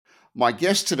My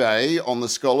guest today on The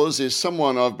Scholars is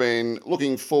someone I've been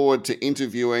looking forward to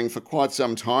interviewing for quite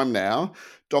some time now.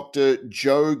 Dr.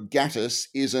 Joe Gattas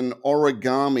is an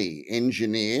origami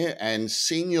engineer and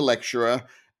senior lecturer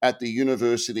at the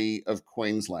University of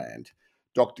Queensland.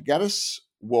 Dr. Gattas,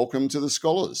 welcome to The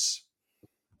Scholars.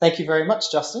 Thank you very much,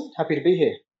 Justin. Happy to be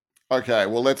here. Okay,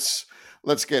 well let's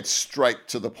get straight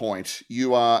to the point.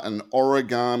 You are an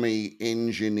origami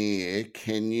engineer.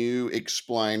 Can you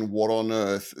explain what on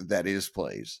earth that is,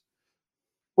 please?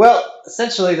 Well,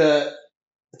 essentially,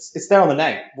 it's there on the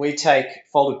name. We take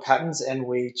folded patterns and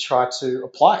we try to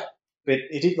apply it. But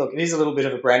it is a little bit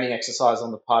of a branding exercise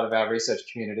on the part of our research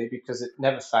community because it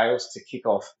never fails to kick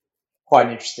off quite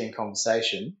an interesting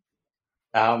conversation.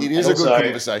 It And is a good also,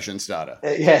 conversation starter.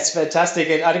 yeah, it's fantastic.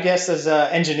 And I guess as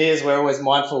engineers, we're always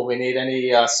mindful we need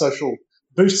any social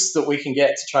boosts that we can get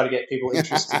to try to get people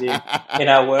interested in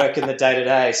our work in the day to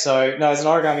day. So, no, as an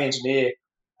origami engineer,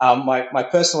 my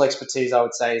personal expertise, I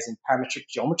would say, is in parametric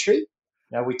geometry.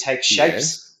 We take Yes.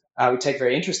 shapes, we take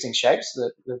very interesting shapes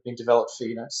that have been developed for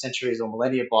centuries or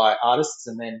millennia by artists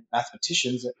and then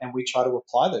mathematicians, and we try to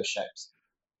apply those shapes.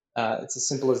 It's as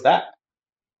simple as that.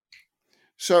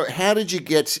 So how did you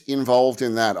get involved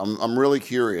in that? I'm really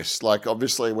curious. Like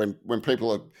obviously when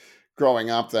people are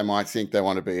growing up, they might think they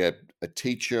want to be a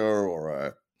teacher or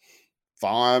a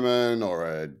fireman or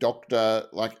a doctor.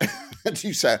 Like as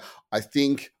you say, I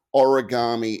think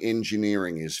origami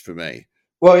engineering is for me.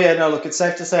 Well, yeah, no, look, it's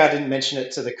safe to say I didn't mention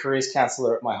it to the careers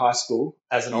counsellor at my high school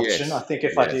as an option. I Yes. think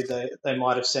if I Yes. did, they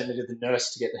might have sent me to the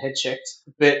nurse to get the head checked.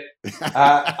 But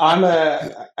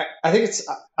I think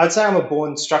I'd say I'm a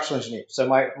born structural engineer. So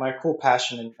my core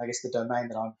passion and I guess the domain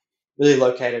that I'm really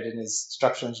located in is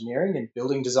structural engineering and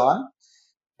building design.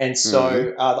 And so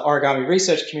Mm. the origami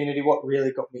research community, what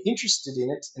really got me interested in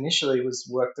it initially was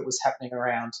work that was happening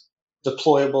around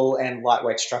deployable and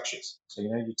lightweight structures. So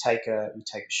you take a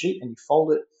sheet and you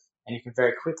fold it, and you can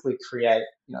very quickly create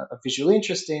a visually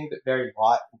interesting but very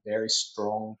light and very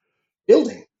strong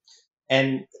building.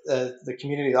 And the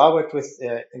community that I worked with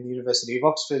in the University of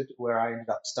Oxford, where I ended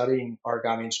up studying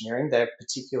origami engineering, they're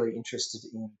particularly interested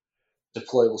in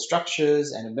deployable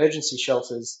structures and emergency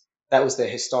shelters. That was their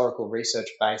historical research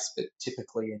base, but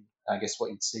typically, I guess what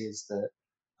you'd see is the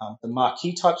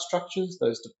marquee type structures,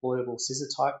 those deployable scissor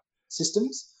type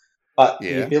systems. But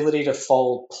the Yeah. ability to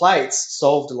fold plates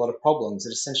solved a lot of problems.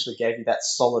 It essentially gave you that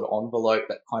solid envelope,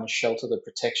 that kind of shelter, the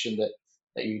protection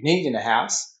that you need in a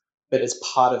house, but as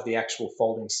part of the actual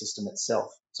folding system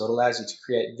itself. So it allows you to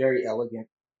create very elegant,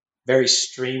 very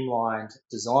streamlined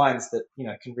designs that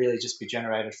can really just be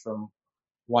generated from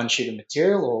one sheet of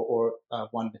material or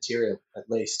one material at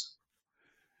least.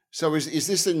 So is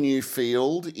this a new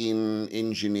field in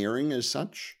engineering as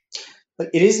such? But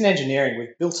it is in engineering.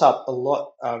 We've built up a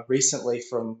lot recently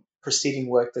from preceding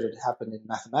work that had happened in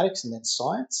mathematics and then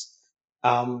science.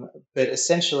 But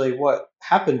essentially, what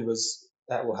happened was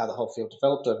how the whole field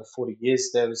developed over 40 years.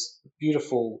 There was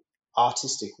beautiful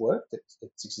artistic work that's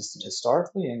existed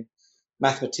historically, and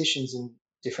mathematicians in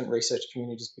different research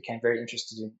communities became very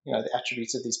interested in the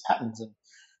attributes of these patterns, and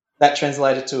that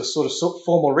translated to a sort of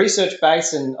formal research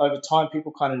base. And over time,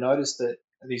 people kind of noticed that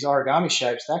these origami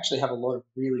shapes, they actually have a lot of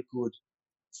really good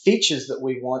features that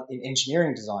we want in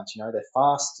engineering designs. They're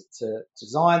fast to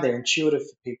design, they're intuitive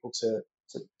for people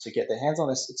to get their hands on.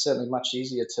 It's certainly much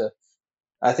easier to.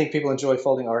 I think people enjoy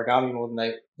folding origami more than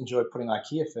they enjoy putting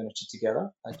IKEA furniture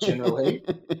together, generally,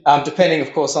 depending,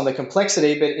 of course, on the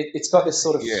complexity. But it's got this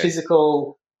sort of Yes.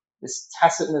 physical, this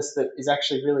tacitness that is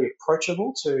actually really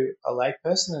approachable to a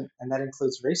layperson, and that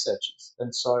includes researchers.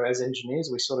 And so, as engineers,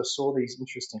 we sort of saw these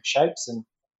interesting shapes and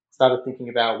started thinking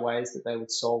about ways that they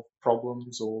would solve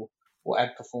problems or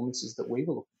add performances that we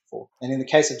were looking for. And in the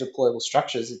case of deployable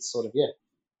structures, it's sort of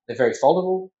they're very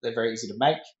foldable, they're very easy to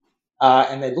make,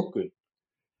 and they look good.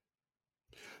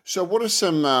 So, what are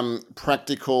some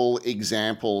practical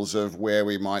examples of where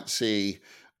we might see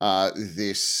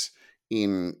this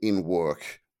in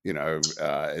work?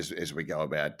 As we go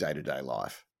about day to day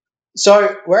life.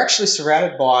 So we're actually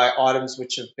surrounded by items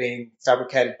which have been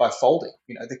fabricated by folding.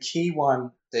 The key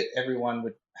one that everyone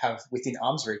would have within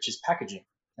arm's reach is packaging.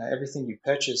 Everything you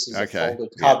purchase is a Okay.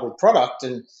 folded Yeah. cardboard product,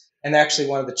 and they're actually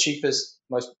one of the cheapest,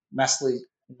 most mass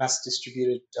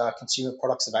distributed consumer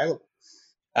products available.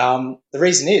 The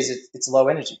reason is it's low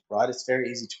energy, right? It's very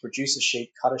easy to produce a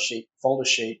sheet, cut a sheet, fold a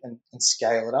sheet, and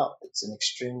scale it up. It's an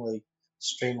extremely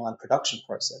streamlined production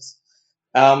process.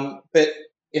 But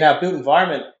in our built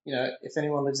environment, if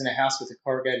anyone lives in a house with a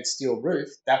corrugated steel roof,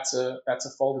 that's a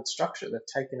folded structure.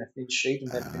 They've taken a thin sheet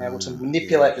and they've been able to Yeah,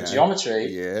 manipulate the okay. geometry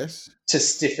Yes. to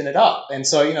stiffen it up. And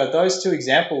so, those two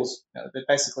examples, they're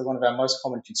basically one of our most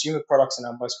common consumer products and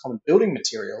our most common building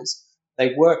materials.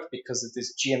 They work because of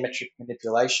this geometric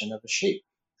manipulation of a sheet.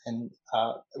 And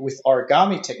with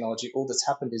origami technology, all that's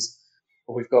happened is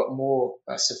we've got more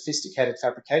sophisticated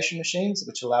fabrication machines,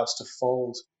 which allow us to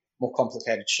fold more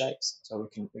complicated shapes. So we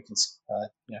can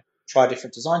try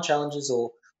different design challenges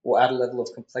or add a level of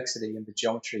complexity in the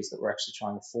geometries that we're actually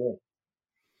trying to form.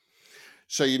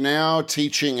 So you're now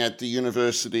teaching at the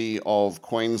University of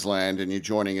Queensland and you're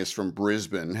joining us from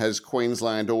Brisbane. Has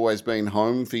Queensland always been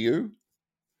home for you?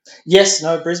 Yes,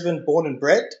 no, Brisbane, born and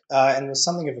bred, and was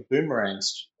something of a boomerang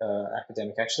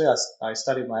academic. Actually, I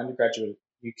studied my undergraduate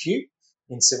at UQ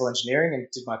in civil engineering and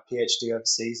did my PhD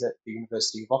overseas at the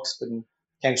University of Oxford and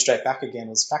came straight back again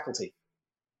as faculty.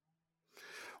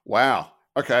 Wow.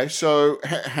 Okay. So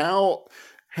how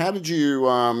did you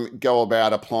go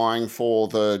about applying for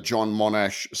the John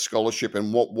Monash scholarship,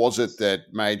 and what was it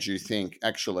that made you think,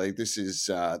 actually, this is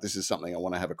something I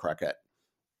want to have a crack at?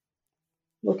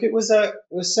 Look, it was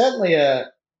certainly an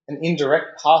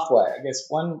indirect pathway. I guess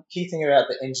one key thing about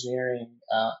the engineering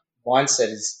mindset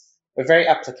is we're very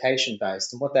application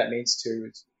based, and what that means to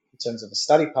in terms of a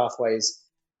study pathway is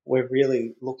we're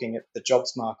really looking at the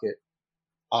jobs market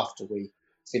after we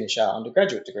finish our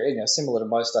undergraduate degree. Similar to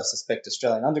most, I suspect,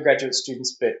 Australian undergraduate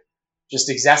students, but just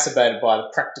exacerbated by the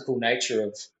practical nature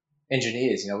of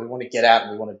engineers. We want to get out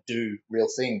and we want to do real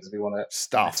things. We want to,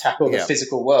 Stuff. tackle the Yeah.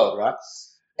 physical world, right?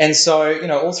 And so,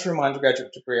 all through my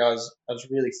undergraduate degree, I was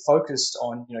really focused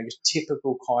on, your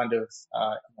typical kind of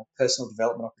personal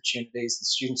development opportunities, the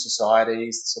student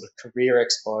societies, the sort of career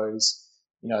expos,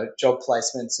 job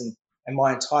placements, and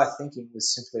my entire thinking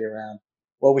was simply around,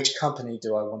 well, which company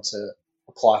do I want to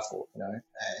apply for, and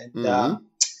Mm.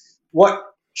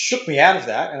 what shook me out of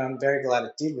that, and I'm very glad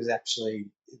it did, was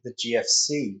actually the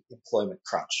GFC employment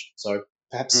crunch. So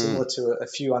perhaps similar Mm. to a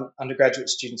few undergraduate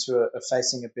students who are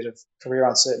facing a bit of career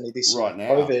uncertainty this year Right with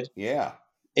now. COVID, Yeah.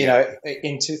 Yeah.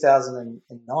 in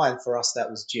 2009 for us, that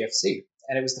was GFC.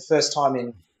 And it was the first time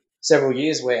in several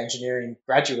years where engineering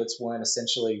graduates weren't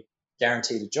essentially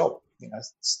guaranteed a job.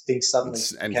 Things And, suddenly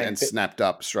s- and became and snapped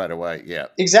up straight away. Yeah.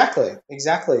 exactly,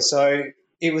 exactly. So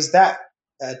it was that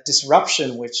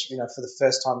disruption which, for the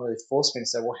first time really forced me to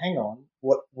say, well, hang on,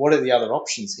 what are the other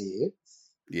options here?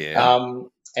 Yeah.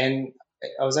 And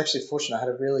I was actually fortunate. I had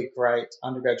a really great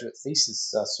undergraduate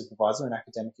thesis supervisor, an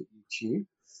academic at UQ,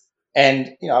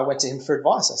 and I went to him for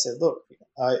advice. I said, look,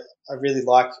 I really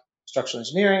like structural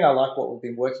engineering. I like what we've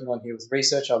been working on here with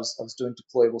research. I was doing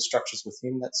deployable structures with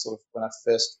him. That's sort of when I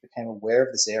first became aware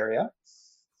of this area.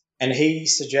 And he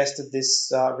suggested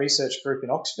this research group in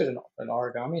Oxford, an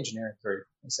origami engineering group.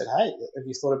 He said, hey, have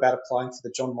you thought about applying for the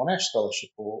John Monash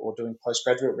Scholarship or doing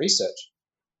postgraduate research?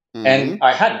 And Mm.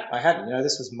 I hadn't.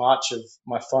 This was March of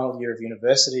my final year of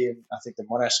university, and I think the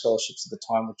Monash scholarships at the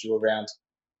time were due around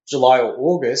July or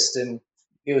August, and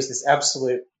it was this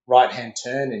absolute right hand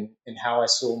turn in how I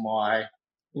saw my,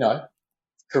 you know,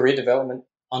 career development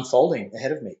unfolding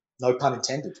ahead of me. No pun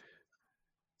intended.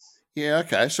 Yeah.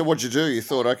 Okay. So what'd you do? You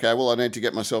thought, okay, well, I need to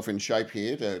get myself in shape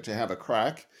here to have a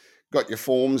crack. Got your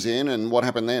forms in, and what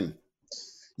happened then?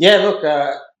 Yeah, look,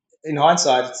 in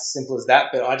hindsight, it's as simple as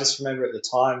that. But I just remember at the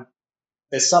time,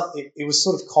 it was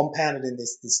sort of compounded in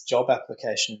this job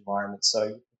application environment. So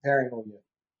you're preparing all your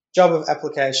job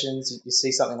applications, you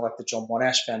see something like the John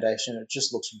Monash Foundation, it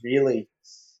just looks really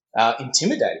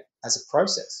intimidating as a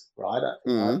process, right?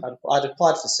 Mm. I'd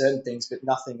applied for certain things, but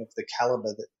nothing of the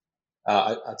caliber that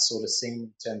I'd sort of seen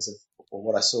in terms of or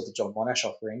what I saw the John Monash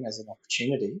offering as an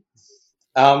opportunity.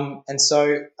 And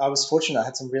so I was fortunate. I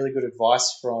had some really good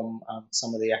advice from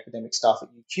some of the academic staff at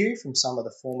UQ, from some of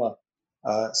the former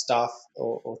staff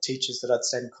or teachers that I'd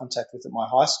stayed in contact with at my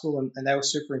high school, and they were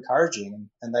super encouraging.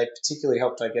 And they particularly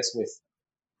helped, I guess,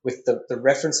 with the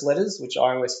reference letters, which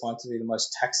I always find to be the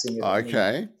most taxing of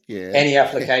Okay. Yeah. any Yeah.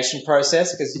 application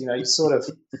process, because you're sort of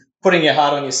putting your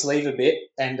heart on your sleeve a bit,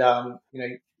 and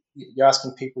you're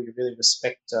asking people you really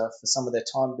respect for some of their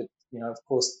time, but of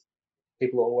course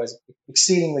people are always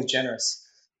exceedingly generous.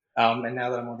 And now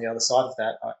that I'm on the other side of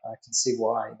that, I can see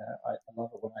why. I love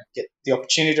it when I get the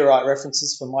opportunity to write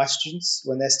references for my students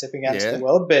when they're stepping out into the Yeah.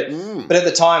 world. But Mm. at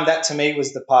the time, that to me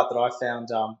was the part that I found,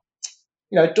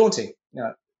 daunting.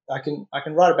 I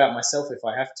can write about myself if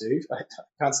I have to. I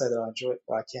can't say that I enjoy it,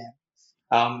 but I can.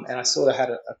 And I sort of had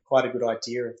quite a good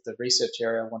idea of the research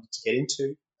area I wanted to get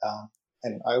into.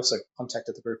 And I also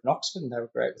contacted the group in Oxford, and they were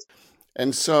great with me.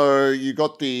 And so you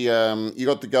got the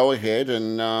go ahead,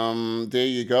 and there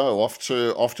you go, off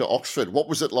to Oxford. What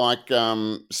was it like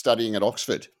studying at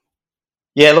Oxford?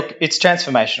 Yeah, look, it's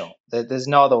transformational. There's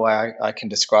no other way I can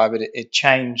describe it. It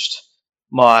changed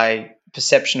my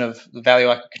perception of the value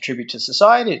I could contribute to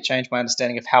society. It changed my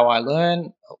understanding of how I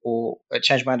learn, or it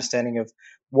changed my understanding of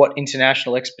what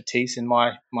international expertise in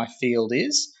my field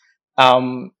is.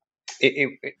 Um,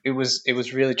 it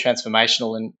was really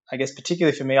transformational, and I guess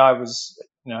particularly for me, I was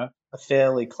a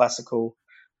fairly classical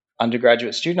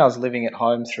undergraduate student. I was living at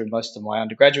home through most of my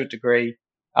undergraduate degree.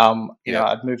 Yep.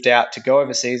 I'd moved out to go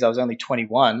overseas. I was only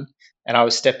 21, and I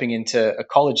was stepping into a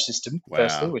college system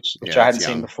firstly, Wow. which Yeah, I that's hadn't seen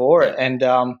young. before, Yeah. and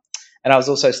I was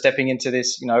also stepping into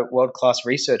this world class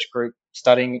research group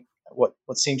studying what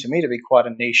seemed to me to be quite a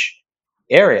niche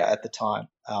area at the time.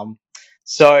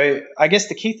 So I guess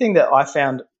the key thing that I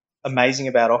found amazing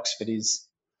about Oxford is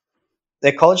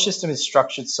their college system is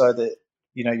structured so that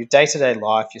your day-to-day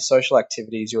life, your social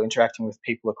activities, you're interacting with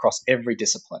people across every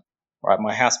discipline, right?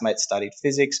 My housemate studied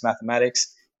physics,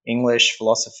 mathematics, English,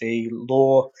 philosophy,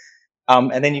 law,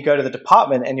 and then you go to the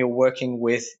department and you're working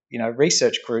with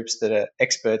research groups that are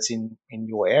experts in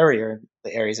your area and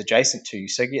the areas adjacent to you.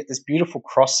 So you get this beautiful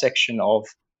cross section of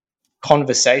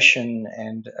conversation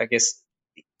and, I guess,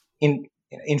 in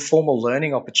informal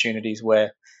learning opportunities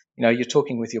where you're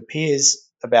talking with your peers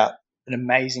about an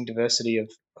amazing diversity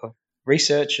of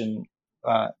research and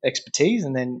expertise,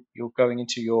 and then you're going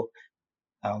into your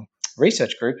um,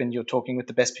 research group and you're talking with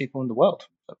the best people in the world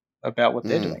about what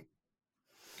they're Mm. doing.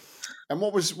 And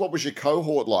what was your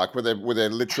cohort like? Were there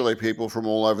literally people from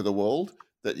all over the world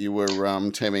that you were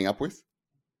teaming up with?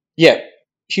 Yeah,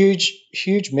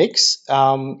 huge mix.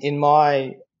 In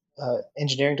my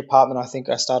engineering department, I think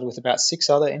I started with about six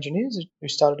other engineers who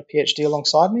started a PhD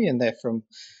alongside me, and they're from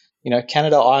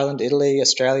Canada, Ireland, Italy,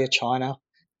 Australia, China.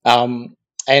 Um,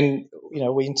 and,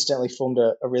 we instantly formed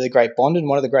a really great bond. And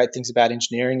one of the great things about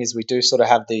engineering is we do sort of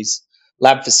have these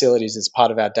lab facilities as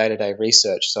part of our day to day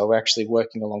research. So we're actually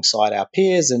working alongside our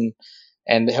peers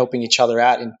and helping each other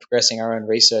out in progressing our own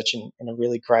research in a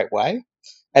really great way.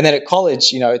 And then at college,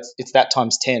 it's that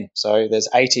times 10. So there's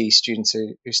 80 students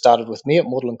who started with me at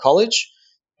Magdalen College.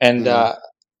 And Mm.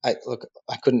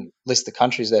 I couldn't list the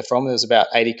countries they're from. There was about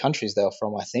 80 countries they were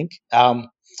from, I think.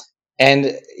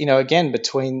 And again,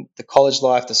 between the college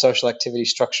life, the social activity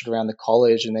structured around the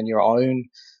college, and then your own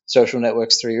social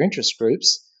networks through your interest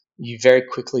groups, you very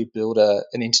quickly build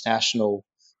an international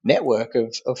network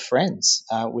of friends,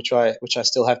 which I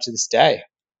still have to this day.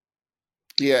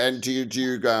 Yeah, and do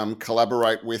you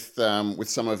collaborate with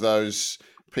some of those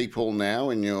people now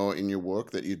in your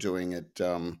work that you're doing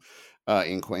at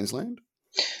in Queensland?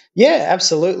 Yeah,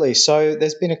 absolutely. So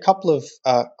there's been a couple of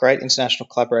great international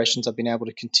collaborations I've been able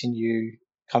to continue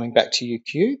coming back to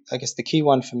UQ. I guess the key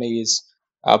one for me is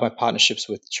my partnerships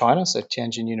with China, so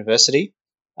Tianjin University.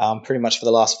 Pretty much for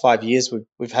the last 5 years,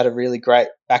 we've had a really great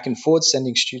back and forth,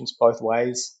 sending students both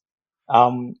ways.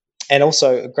 Um, and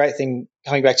also a great thing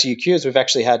coming back to UQ is we've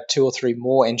actually had two or three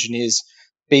more engineers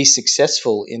be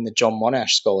successful in the John Monash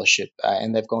scholarship,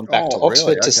 and they've gone back to Oh,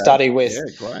 really? Oxford Okay. Yeah,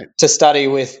 great. to study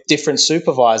with different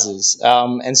supervisors.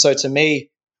 And so to me,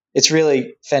 it's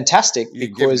really fantastic You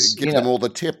because, give them all the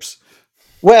tips.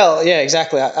 well, yeah,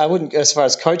 exactly. I wouldn't go as far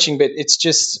as coaching, but it's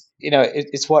just,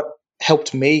 it's what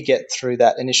helped me get through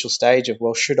that initial stage of,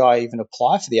 well, should I even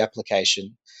apply for the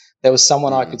application? There was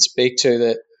someone I could Mm, speak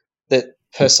to that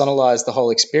personalized the whole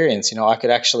experience. I could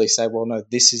actually say, well, no,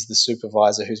 this is the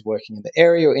supervisor who's working in the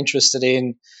area you're interested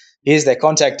in. Here's their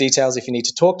contact details if you need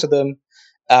to talk to them.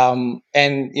 And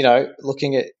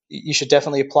looking at, you should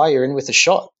definitely apply. You're in with a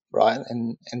shot, right?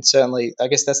 And certainly, I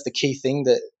guess that's the key thing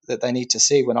that they need to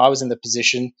see. When I was in the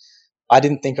position, I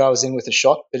didn't think I was in with a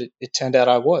shot, but it turned out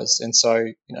I was. And so,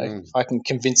 if mm. I can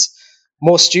convince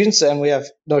more students, and we have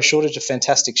no shortage of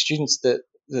fantastic students that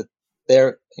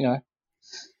they're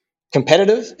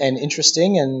competitive and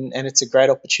interesting, and it's a great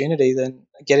opportunity, then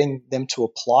getting them to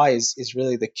apply is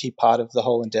really the key part of the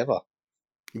whole endeavor.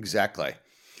 Exactly.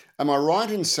 Am I right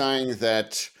in saying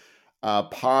that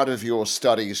part of your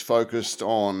studies focused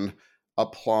on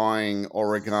applying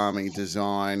origami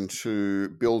design to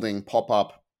building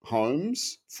pop-up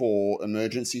homes for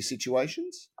emergency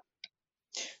situations?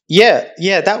 Yeah,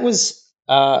 that was.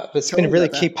 It's Tell been a me really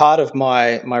about key that. part of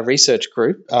my research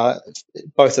group,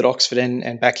 both at Oxford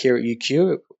and back here at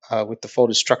UQ with the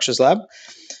Folded Structures Lab.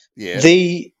 Yeah.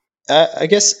 The I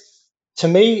guess to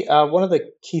me, one of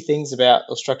the key things about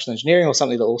structural engineering, or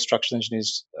something that all structural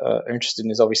engineers are interested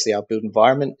in, is obviously our built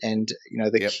environment, and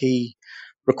the Yep. key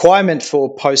requirement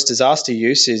for post-disaster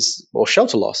use is, well,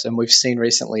 shelter loss. And we've seen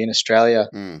recently in Australia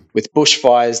Mm, with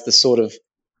bushfires the sort of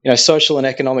social and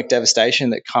economic devastation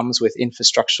that comes with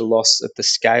infrastructure loss at the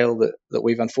scale that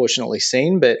we've unfortunately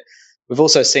seen. But we've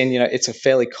also seen, it's a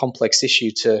fairly complex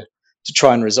issue to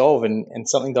try and resolve. And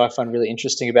something that I find really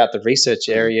interesting about the research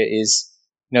mm, area is,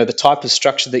 the type of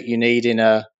structure that you need in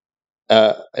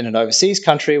an overseas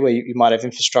country where you might have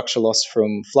infrastructure loss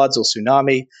from floods or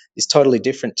tsunami is totally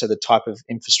different to the type of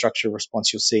infrastructure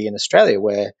response you'll see in Australia,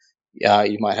 where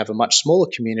you might have a much smaller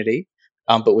community,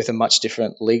 but with a much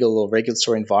different legal or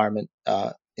regulatory environment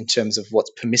in terms of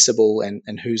what's permissible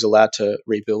and who's allowed to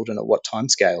rebuild and at what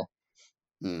timescale.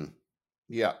 mm.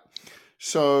 Yeah.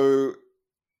 So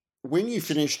when you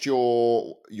finished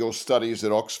your studies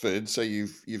at Oxford, so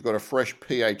you've got a fresh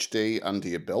PhD under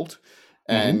your belt,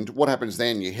 Mm-hmm. and what happens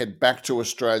then? You head back to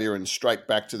Australia and straight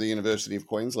back to the University of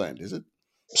Queensland, is it?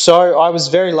 So I was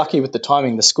very lucky with the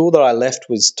timing. The school that I left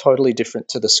was totally different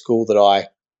to the school that I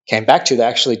came back to. They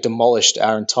actually demolished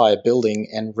our entire building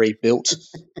and rebuilt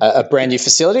a brand new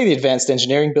facility, the Advanced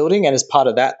Engineering Building. And as part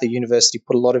of that, the university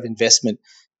put a lot of investment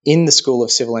in the School of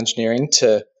Civil Engineering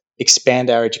to expand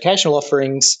our educational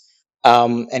offerings,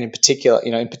 and in particular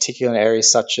in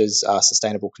areas such as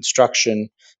sustainable construction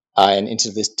and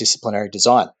into this disciplinary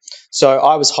design. So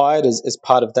I was hired as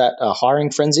part of that hiring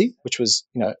frenzy, which was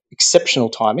exceptional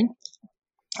timing.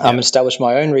 And Yeah. established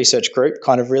my own research group,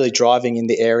 kind of really driving in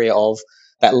the area of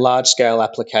that large scale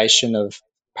application of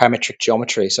parametric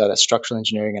geometry, so that structural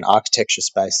engineering and architecture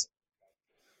space.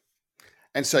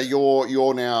 And so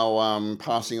you're now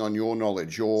passing on your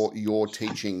knowledge. You're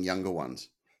teaching younger ones.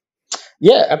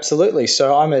 Yeah, absolutely.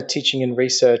 So I'm a teaching and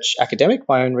research academic.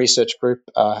 My own research group.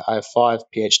 I have 5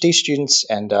 PhD students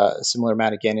and a similar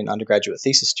amount again in undergraduate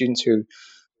thesis students who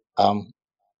um,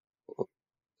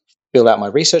 build out my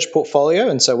research portfolio.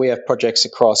 And so we have projects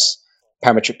across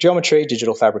parametric geometry,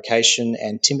 digital fabrication,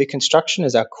 and timber construction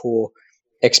as our core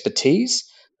expertise.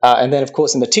 And then, of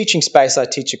course, in the teaching space, I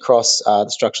teach across the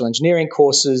structural engineering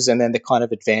courses and then the kind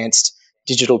of advanced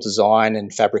digital design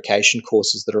and fabrication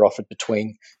courses that are offered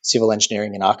between civil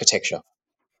engineering and architecture.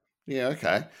 Yeah.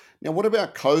 Okay. Now, what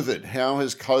about COVID? How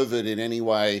has COVID in any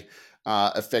way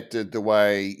affected the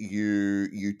way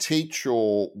you teach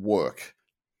or work?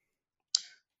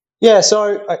 Yeah,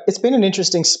 so it's been an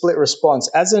interesting split response.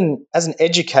 As an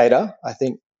educator, I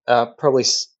think probably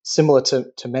similar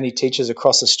to many teachers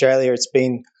across Australia, it's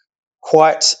been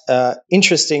quite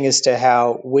interesting as to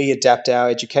how we adapt our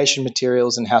education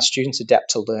materials and how students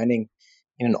adapt to learning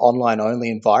in an online only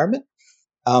environment.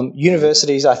 Mm,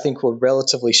 Universities, I think, were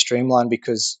relatively streamlined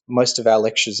because most of our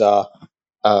lectures are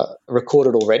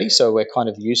recorded already, so we're kind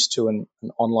of used to an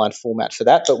online format for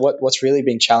that. But what's really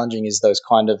been challenging is those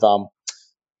kind of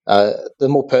the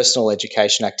more personal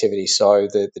education activities. So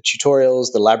the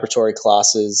tutorials, the laboratory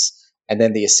classes, and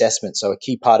then the assessment. So a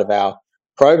key part of our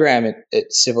program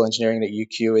at civil engineering at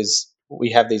UQ is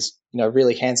we have these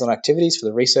really hands-on activities for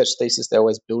the research thesis. They're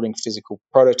always building physical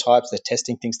prototypes, they're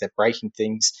testing things, they're breaking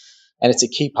things, and it's a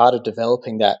key part of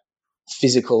developing that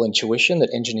physical intuition that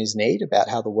engineers need about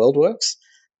how the world works.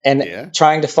 And yeah.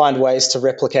 trying to find ways to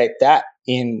replicate that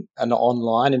in an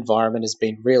online environment has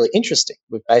been really interesting.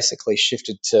 We've basically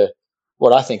shifted to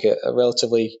what I think are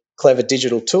relatively clever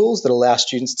digital tools that allow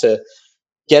students to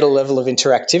get a level of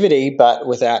interactivity, but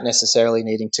without necessarily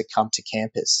needing to come to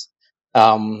campus.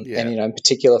 And Yeah. in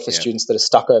particular for Yeah. students that are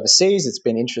stuck overseas, it's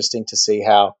been interesting to see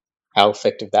how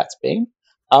effective that's been.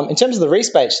 In terms of the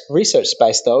research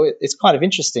space, though, it's kind of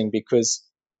interesting because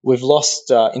we've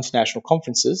lost international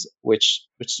conferences, which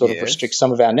sort of restricts Yes.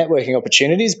 some of our networking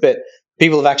opportunities. But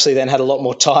people have actually then had a lot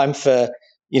more time for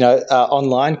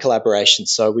online collaboration.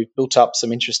 So we've built up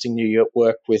some interesting new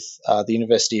work with the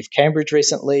University of Cambridge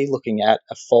recently, looking at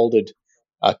a folded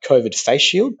COVID face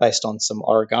shield based on some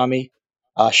origami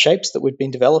shapes that we've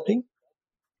been developing.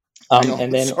 Hang And on.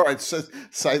 then, Sorry. So,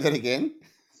 say that again.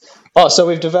 so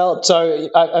we've developed. So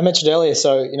I mentioned earlier.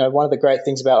 So one of the great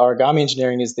things about origami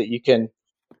engineering is that you can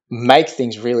make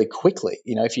things really quickly.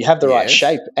 If you have the right Yes.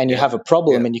 shape and you Yep. have a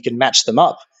problem Yep. and you can match them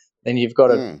up, then you've got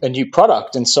Mm, a new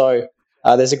product. And so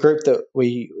there's a group that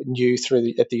we knew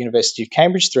at the University of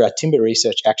Cambridge through our timber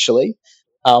research, actually.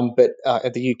 But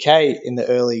at the UK in the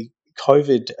early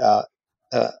COVID uh,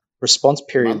 response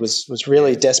period was months. was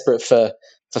really Yes. desperate for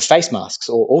face masks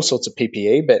or all sorts of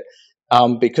PPE, but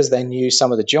because they knew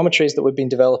some of the geometries that we've been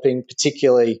developing,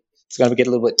 particularly, it's going to get a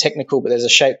little bit technical, but there's a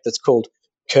shape that's called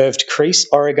curved crease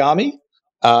origami,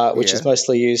 which is Yeah.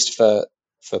 mostly used for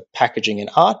packaging and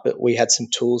art, but we had some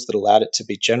tools that allowed it to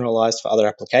be generalized for other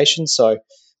applications. So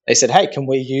they said, "Hey, can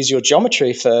we use your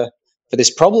geometry for this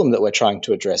problem that we're trying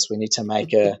to address. We need to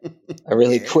make a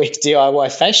really Yeah. quick DIY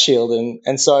face shield.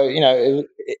 And so,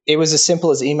 it was as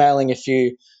simple as emailing a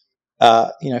few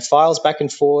files back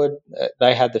and forward.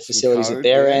 They had the Some facilities at code.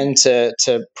 their Yeah. end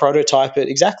to prototype it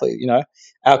exactly.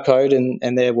 Our code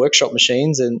and their workshop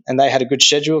machines, and they had a good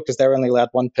schedule because they were only allowed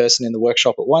one person in the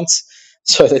workship at once,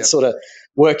 so they'd Yep. sort of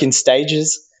work in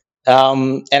stages.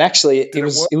 And actually, Did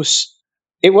it work?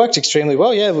 it worked extremely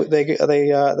well. Yeah,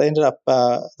 they ended up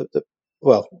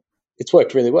well. It's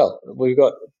worked really well. We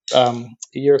got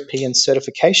European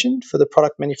certification for the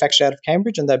product manufactured out of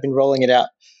Cambridge, and they've been rolling it out.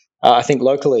 I think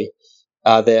locally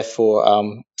there for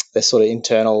their sort of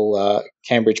internal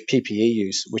Cambridge PPE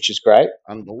use, which is great.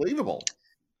 Unbelievable.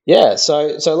 Yeah, so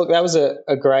look, that was a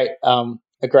great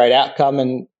outcome,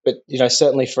 and but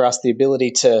certainly for us, the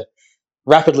ability to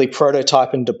rapidly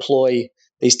prototype and deploy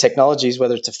these technologies,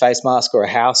 whether it's a face mask or a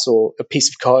house or a piece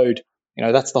of code,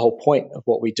 that's the whole point of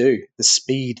what we do. The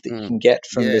speed that you Mm. can get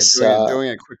from Yeah, this, doing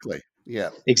it quickly. Yeah.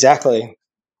 exactly.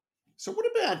 So, what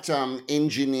about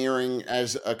engineering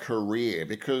as a career?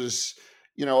 Because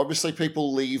obviously,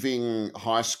 people leaving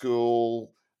high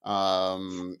school,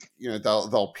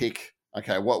 they'll pick,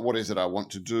 okay, what is it I want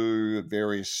to do?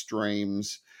 Various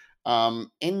streams.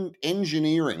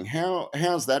 Engineering,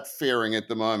 how's that faring at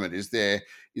the moment? Is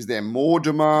there more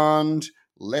demand,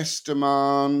 less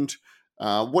demand?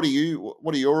 What are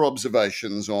your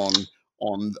observations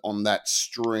on that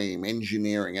stream,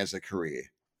 engineering as a career?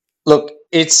 Look,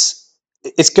 it's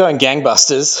going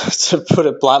gangbusters to put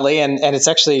it bluntly, and it's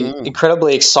actually Mm,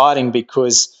 incredibly exciting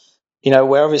because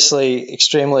we're obviously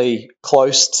extremely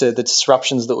close to the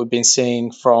disruptions that we've been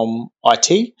seeing from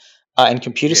IT and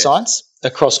computer yes. science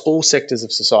across all sectors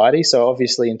of society. So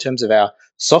obviously, in terms of our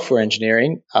software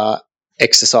engineering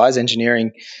exercise,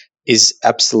 engineering is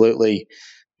absolutely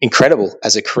incredible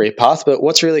as a career path. But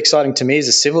what's really exciting to me as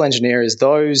a civil engineer is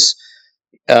those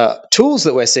tools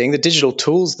that we're seeing, the digital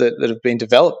tools that have been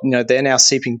developed, they're now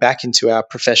seeping back into our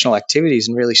professional activities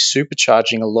and really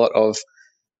supercharging a lot of,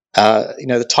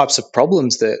 the types of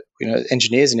problems that,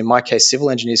 engineers, and in my case, civil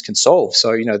engineers can solve.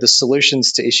 So, the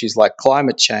solutions to issues like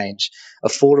climate change,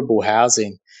 affordable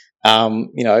housing,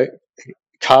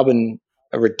 carbon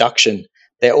reduction,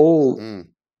 they're all Mm,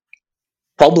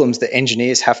 problems that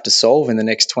engineers have to solve in the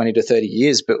next 20 to 30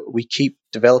 years, but we keep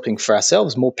developing for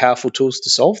ourselves more powerful tools to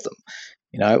solve them.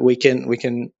 We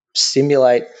can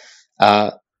simulate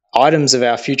uh, items of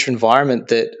our future environment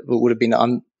that would have been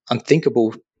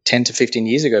unthinkable 10 to 15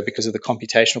 years ago because of the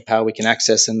computational power we can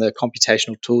access and the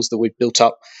computational tools that we've built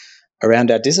up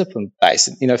around our discipline base.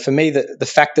 For me, the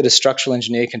fact that a structural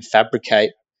engineer can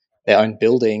fabricate their own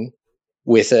building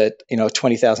with a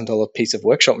 $20,000 piece of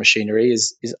workshop machinery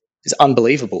is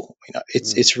unbelievable. mm.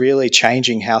 It's really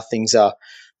changing how things are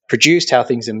produced, how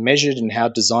things are measured, and how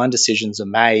design decisions are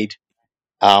made,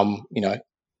 um, you know,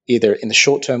 either in the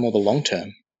short term or the long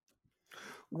term.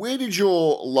 Where did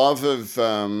your love of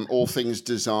all things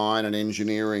design and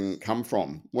engineering come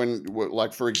from?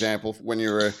 Like, for example, when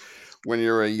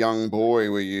you're a young boy,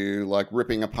 were you like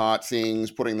ripping apart things,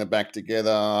 putting them back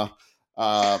together,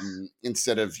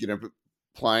 instead of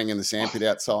playing in the sandpit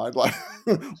outside? Like,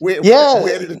 where Yeah,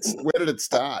 did it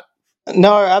start?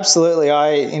 no, absolutely.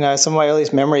 Some of my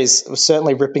earliest memories was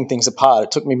certainly ripping things apart.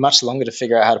 It took me much longer to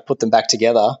figure out how to put them back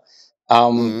together.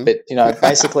 Mm. But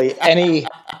basically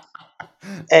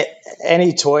a-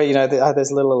 any toy,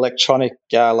 there's little electronic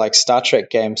like Star Trek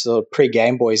games or pre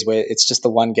Game Boys where it's just the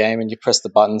one game and you press the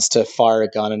buttons to fire a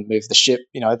gun and move the ship.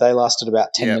 They lasted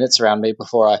about 10 Yep. minutes around me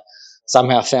before I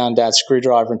somehow found Dad's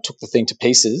screwdriver and took the thing to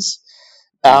pieces.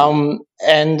 Mm.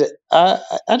 And I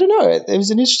don't know, it was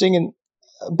an interesting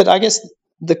but I guess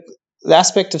the the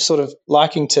aspect of sort of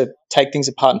liking to take things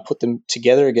apart and put them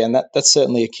together again, that's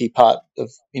certainly a key part of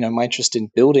my interest in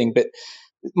building. But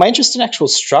my interest in actual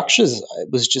structures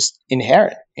was just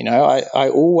inherent. I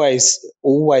always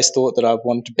thought that I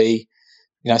wanted to be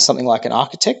something like an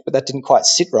architect, but that didn't quite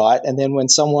sit right. And then when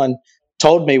someone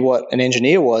told me what an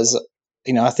engineer was,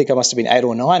 I think I must have been 8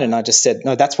 or 9, and I just said,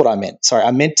 no, that's what I meant. Sorry, I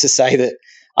meant to say that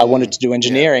I wanted to Mm. do Yeah.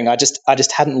 engineering. I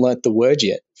just hadn't learnt the word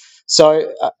yet.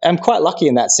 So I'm quite lucky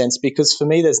in that sense because for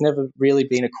me, there's never really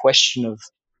been a question of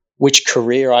which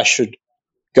career I should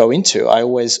go into. I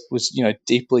always was,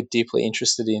 deeply, deeply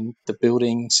interested in the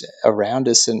buildings around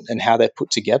us and how they're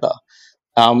put together.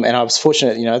 And I was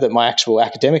fortunate, that my actual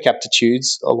academic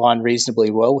aptitudes align reasonably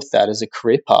well with that as a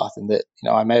career path, and that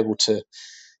I'm able to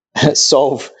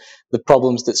solve the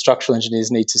problems that structural engineers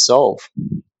need to solve.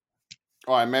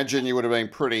 I imagine you would have been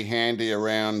pretty handy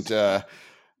around the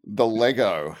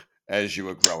Lego as you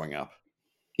were growing up.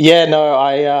 Yeah, no,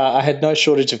 I had no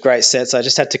shortage of great sets. I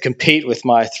just had to compete with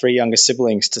my three younger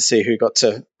siblings to see who got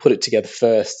to put it together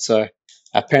first. So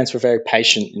our parents were very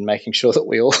patient in making sure that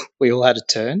we all had a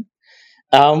turn.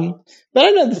 But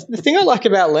I don't know. The thing I like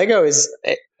about Lego is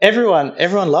everyone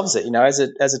loves it. You know, as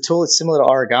a tool, it's similar to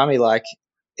origami. Like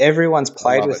everyone's I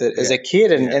played love with it. it as Yeah, a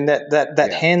kid, yeah, and that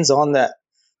yeah. hands on, that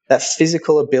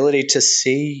physical ability to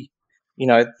see, you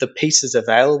know, the pieces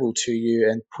available to you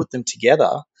and put them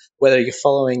together, whether you're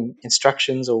following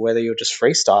instructions or whether you're just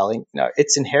freestyling. You know,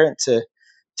 it's inherent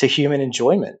to human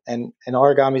enjoyment, and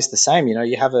origami is the same. You know,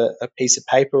 you have a piece of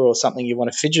paper or something you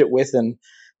want to fidget with, and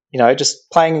you know, just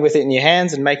playing with it in your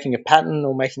hands and making a pattern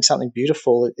or making something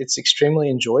beautiful, it's extremely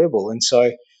enjoyable. And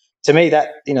so to me, that,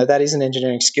 you know, that is an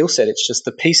engineering skill set. It's just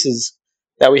the pieces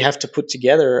that we have to put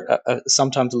together are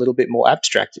sometimes a little bit more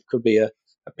abstract. It could be a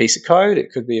piece of code,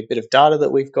 it could be a bit of data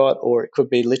that we've got, or it could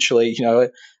be literally, you know,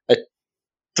 a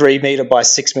 3 meter by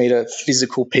 6 meter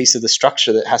physical piece of the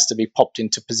structure that has to be popped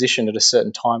into position at a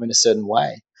certain time in a certain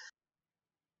way.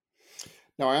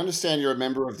 Now, I understand you're a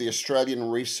member of the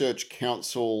Australian Research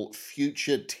Council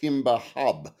Future Timber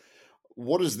Hub.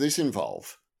 What does this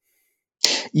involve?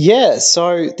 Yeah,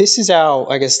 so this is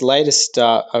our, I guess, latest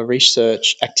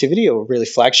research activity, or really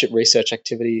flagship research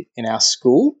activity in our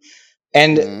school,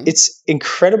 and Mm, it's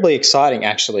incredibly exciting,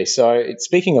 actually. So,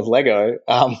 speaking of Lego,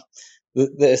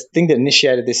 the thing that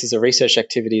initiated this as a research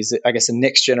activity is, I guess, the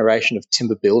next generation of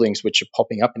timber buildings which are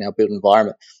popping up in our built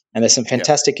environment, and there's some yeah,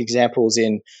 fantastic examples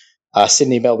in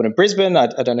Sydney, Melbourne, and Brisbane. I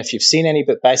don't know if you've seen any,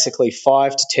 but basically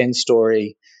 5 to 10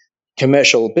 story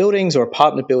commercial buildings or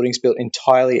apartment buildings built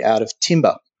entirely out of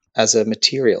timber as a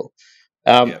material.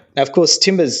 yeah. Now, of course,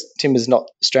 timber's not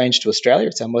strange to Australia.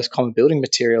 It's our most common building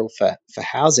material for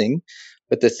housing.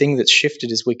 But the thing that's shifted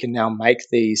is we can now make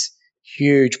these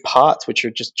huge parts, which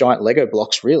are just giant Lego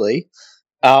blocks, really,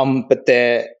 but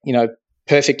they're, you know,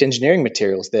 perfect engineering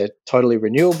materials. They're totally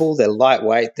renewable. They're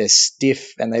lightweight. They're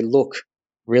stiff, and they look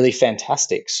really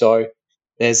fantastic. So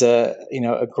there's a, you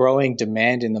know, a growing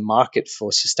demand in the market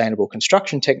for sustainable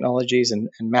construction technologies, and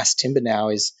mass timber now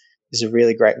is a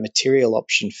really great material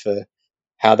option for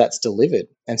how that's delivered.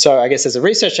 And so I guess as a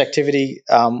research activity,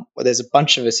 there's a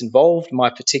bunch of us involved.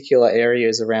 My particular area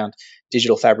is around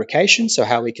digital fabrication, so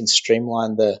how we can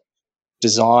streamline the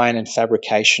design and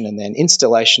fabrication and then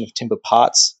installation of timber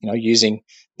parts, you know, using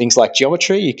things like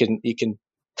geometry. You can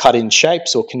cut in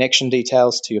shapes or connection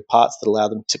details to your parts that allow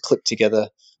them to clip together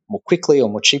more quickly or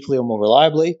more cheaply or more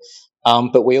reliably.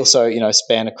 But we also, you know,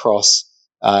 span across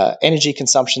energy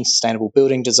consumption, sustainable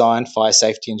building design, fire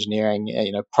safety engineering,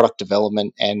 you know, product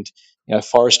development, and, you know,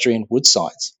 forestry and wood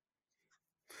science.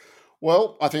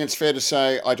 Well, I think it's fair to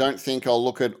say I don't think I'll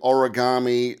look at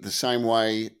origami the same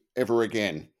way ever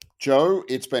again. Joe,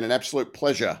 it's been an absolute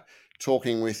pleasure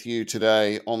talking with you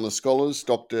today on The Scholars.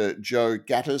 Dr. Joe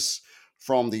Gattas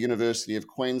from the University of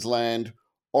Queensland,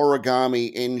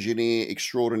 origami engineer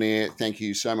extraordinaire. Thank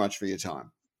you so much for your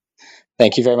time.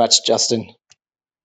 Thank you very much, Justin.